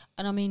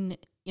I mean,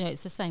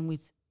 it's the same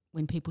with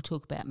when people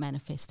talk about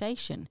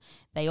manifestation.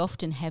 They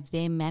often have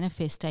their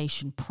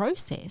manifestation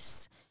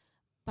process,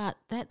 but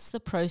that's the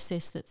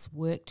process that's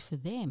worked for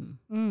them.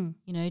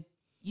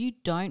 You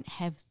don't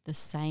have the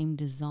same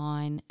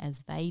design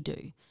as they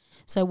do.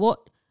 So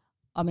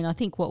I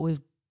think what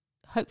we've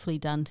hopefully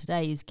done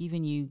today is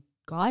given you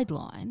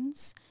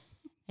guidelines,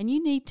 and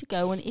you need to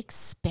go and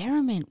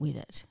experiment with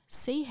it.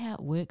 See how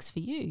it works for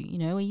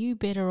you. Are you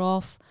better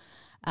off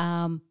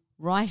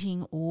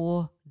writing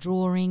or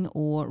drawing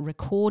or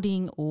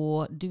recording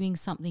or doing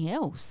something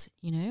else?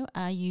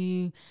 Are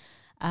you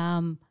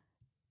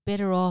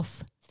better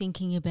off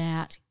thinking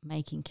about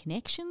making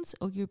connections,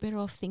 or you're better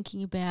off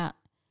thinking about,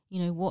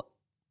 what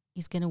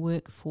is going to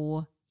work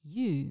for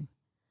you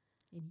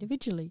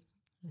Individually.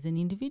 as an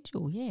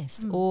individual,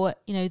 yes, or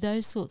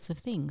those sorts of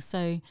things.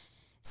 So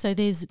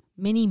there's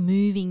many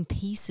moving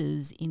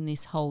pieces in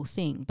this whole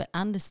thing, but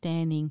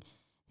understanding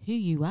who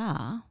you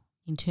are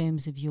in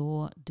terms of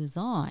your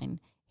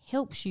design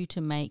helps you to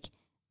make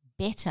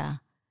better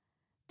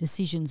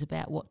decisions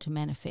about what to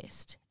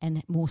manifest,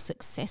 and more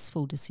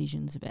successful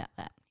decisions about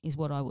that is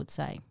what I would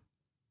say.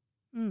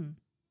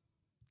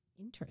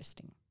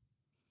 Interesting.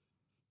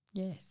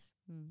 Yes.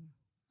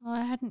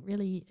 I hadn't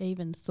really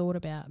even thought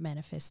about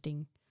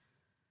manifesting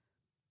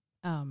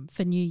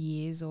for New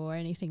Year's or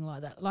anything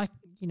like that. Like,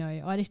 you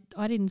know,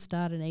 I didn't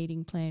start an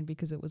eating plan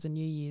because it was a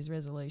New Year's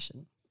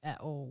resolution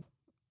at all.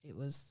 It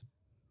was,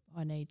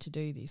 I need to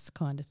do this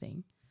kind of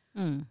thing.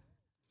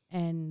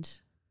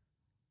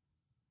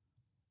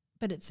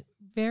 But it's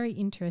very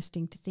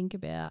interesting to think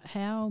about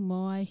how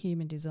my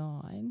human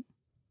design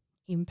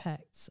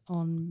impacts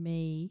on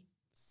me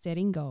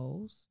setting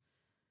goals,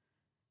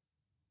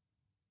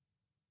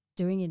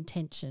 doing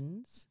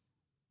intentions,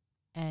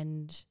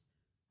 and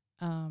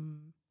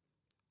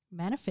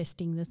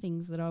manifesting the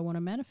things that I want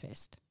to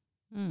manifest.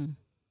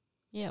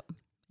 Yep.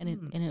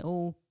 And it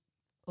all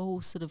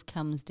sort of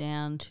comes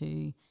down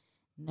to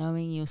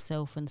knowing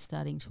yourself and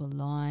starting to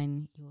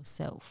align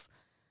yourself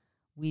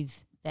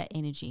with that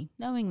energy,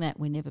 knowing that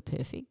we're never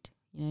perfect.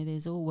 You know,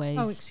 there's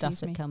always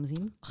stuff that comes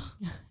in.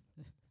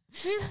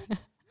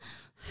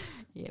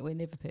 Yeah, we're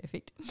never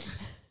perfect.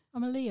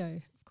 I'm a Leo.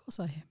 Of course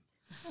I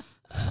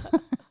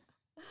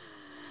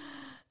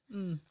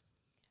am.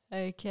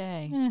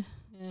 Okay.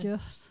 Yeah.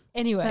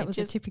 Anyway. That was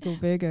a typical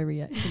Virgo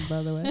reaction,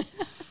 by the way.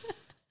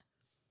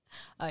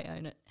 I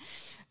own it.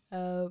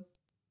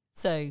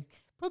 So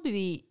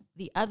probably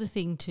the other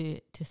thing to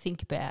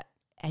think about,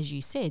 as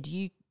you said,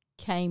 you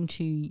came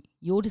to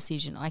your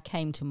decision. I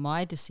came to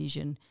my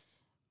decision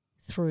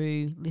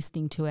through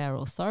listening to our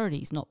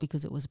authorities, not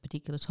because it was a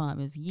particular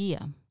time of year.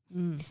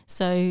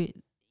 So,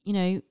 you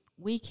know,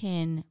 we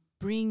can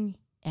bring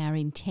our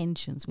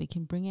intentions, we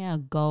can bring our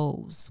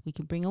goals, we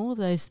can bring all of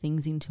those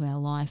things into our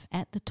life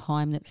at the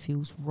time that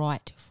feels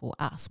right for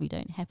us. We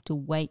don't have to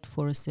wait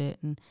for a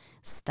certain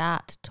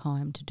start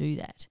time to do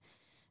that.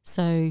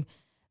 So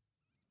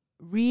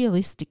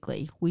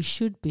realistically, we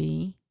should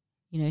be,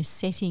 you know,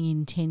 setting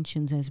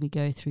intentions as we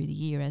go through the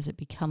year, as it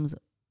becomes,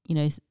 you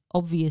know,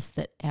 obvious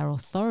that our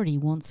authority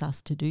wants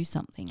us to do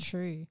something.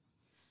 True.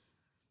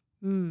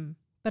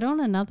 But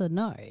on another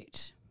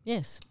note,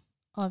 yes,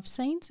 I've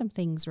seen some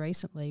things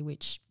recently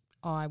which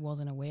I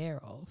wasn't aware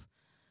of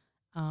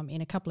in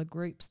a couple of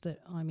groups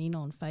that I'm in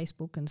on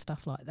Facebook and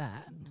stuff like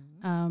that,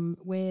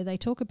 where they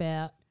talk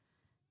about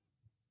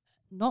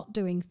not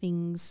doing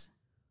things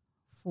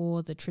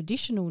for the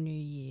traditional New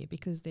Year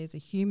because there's a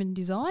human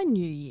design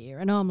New Year.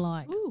 And I'm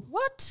like, ooh,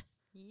 what?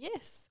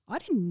 Yes. I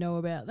didn't know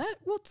about that.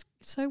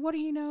 So what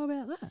do you know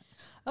about that?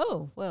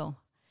 Oh,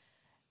 well,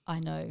 I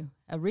know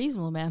a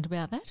reasonable amount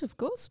about that, of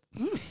course.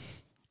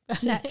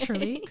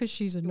 Naturally, because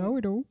she's a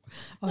know-it-all.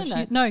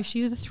 Oh, no.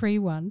 She's a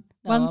 3-1.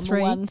 No,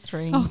 1-3. I'm a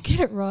 1-3. I'll get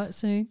it right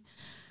soon.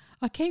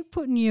 I keep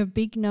putting your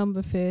big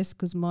number first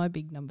because my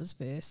big number's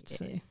first. Yes.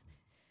 So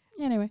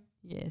anyway.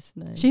 Yes,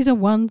 no. She's a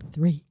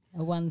 1-3. A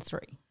 1-3,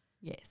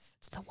 yes.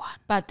 It's the one.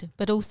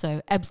 But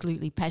also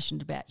absolutely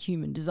passionate about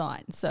human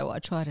design. So I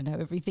try to know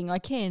everything I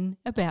can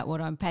about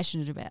what I'm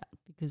passionate about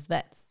because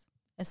that's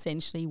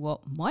essentially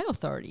what my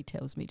authority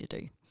tells me to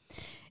do.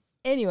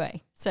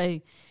 Anyway, so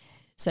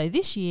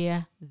this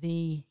year,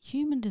 the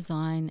Human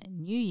Design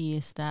New Year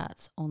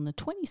starts on the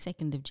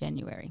 22nd of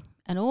January.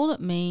 And all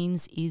it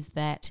means is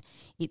that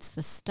it's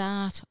the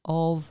start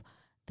of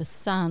the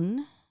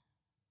sun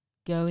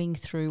going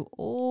through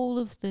all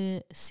of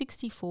the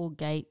 64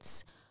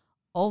 gates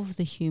of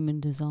the Human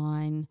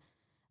Design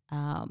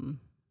mandala,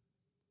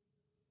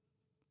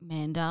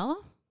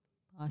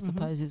 I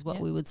suppose is what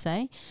we would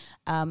say,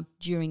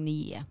 during the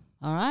year.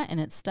 All right? And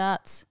it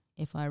starts,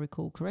 if I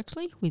recall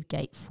correctly, with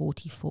gate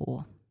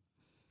 44.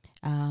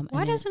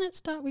 Why doesn't it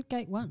start with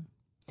gate 1?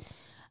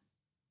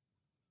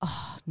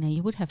 Oh, now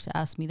you would have to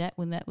ask me that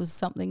when that was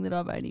something that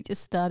I'm only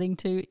just starting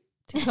to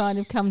kind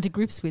of come to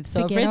grips with.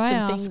 So I've read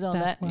some things on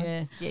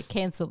that. Yeah,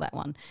 cancel that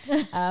one.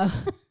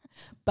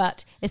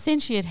 But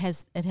essentially it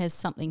has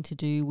something to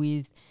do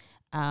with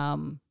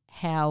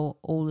how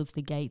all of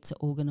the gates are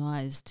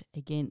organised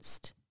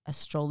against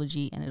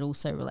astrology, and it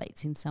also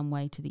relates in some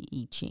way to the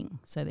I Ching.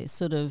 So there's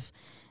sort of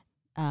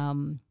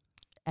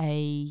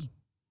a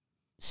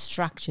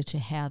structure to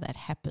how that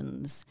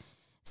happens.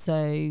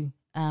 So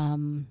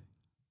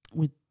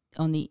with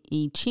on the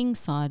I Ching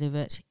side of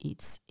it,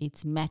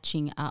 it's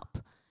matching up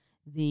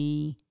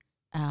the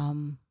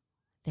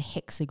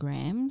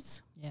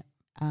hexagrams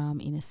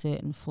in a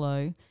certain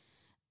flow,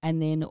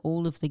 and then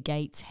all of the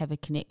gates have a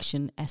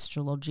connection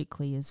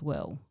astrologically as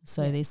well.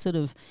 So there's sort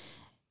of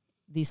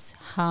this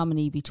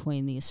harmony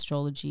between the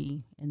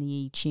astrology and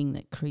the I Ching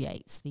that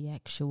creates the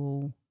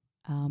actual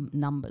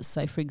numbers.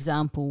 So, for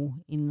example,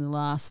 in the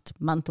last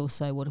month or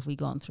so, what have we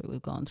gone through?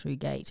 We've gone through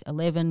gate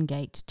 11,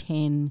 gate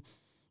 10,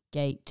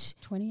 gate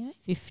 28,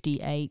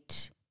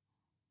 58,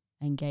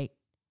 and gate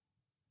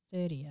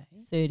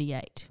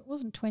 38. It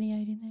wasn't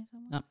 28 in there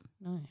somewhere?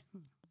 No.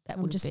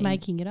 I'm just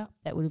making it up.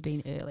 That would have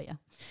been earlier.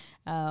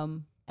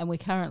 And we're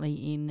currently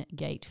in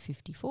gate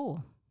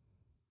 54,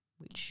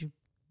 which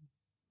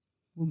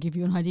will give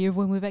you an idea of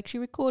when we've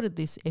actually recorded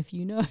this, if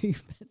you know.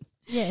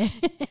 Yeah.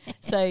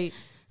 So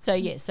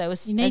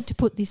you need to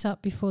put this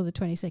up before the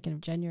 22nd of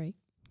January.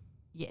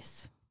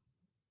 Yes,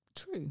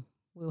 true.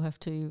 We'll have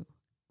to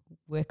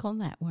work on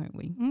that, won't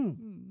we?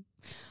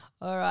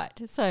 All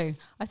right. So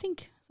I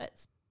think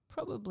that's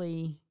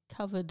probably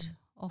covered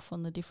off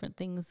on the different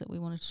things that we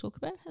wanted to talk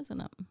about,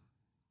 hasn't it?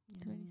 Is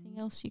there anything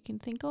else you can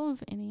think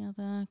of? Any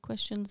other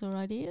questions or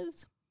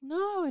ideas?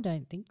 No, I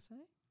don't think so.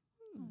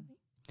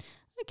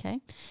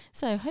 Okay.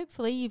 So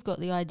hopefully you've got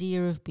the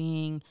idea of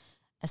being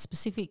a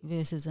specific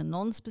versus a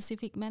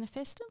non-specific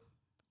manifestor.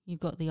 You've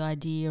got the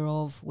idea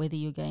of whether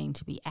you're going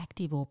to be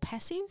active or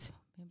passive.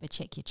 Remember,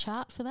 check your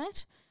chart for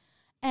that.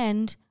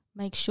 And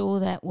make sure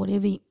that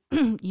whatever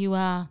you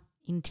are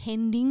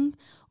intending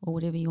or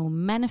whatever you're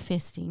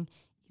manifesting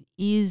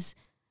is,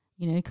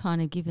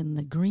 kind of given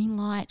the green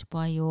light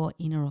by your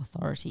inner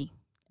authority.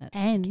 That's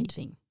the key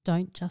thing.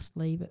 Don't just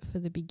leave it for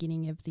the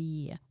beginning of the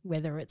year,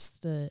 whether it's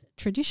the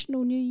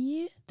traditional New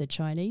Year, the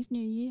Chinese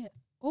New Year,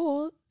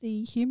 or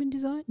the Human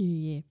Design New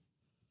Year.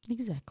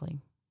 Exactly.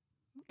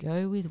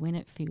 Go with when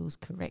it feels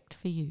correct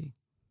for you.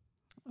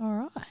 All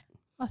right.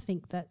 I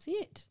think that's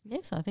it.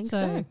 Yes, I think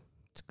so.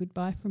 It's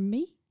goodbye from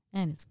me.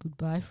 And it's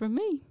goodbye from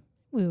me.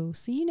 We'll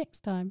see you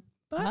next time.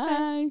 Bye.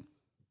 Bye.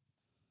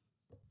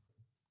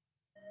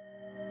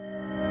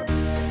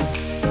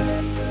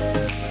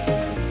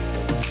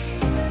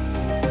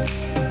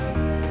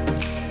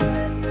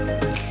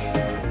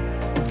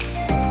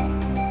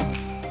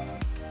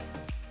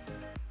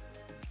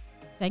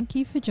 Thank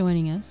you for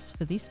joining us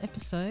for this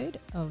episode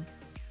of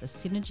The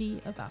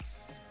Synergy of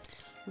Us.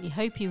 We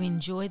hope you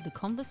enjoyed the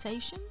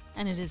conversation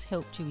and it has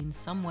helped you in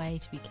some way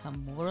to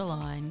become more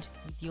aligned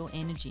with your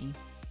energy.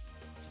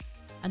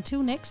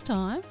 Until next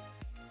time,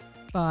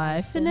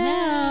 bye for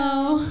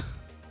now.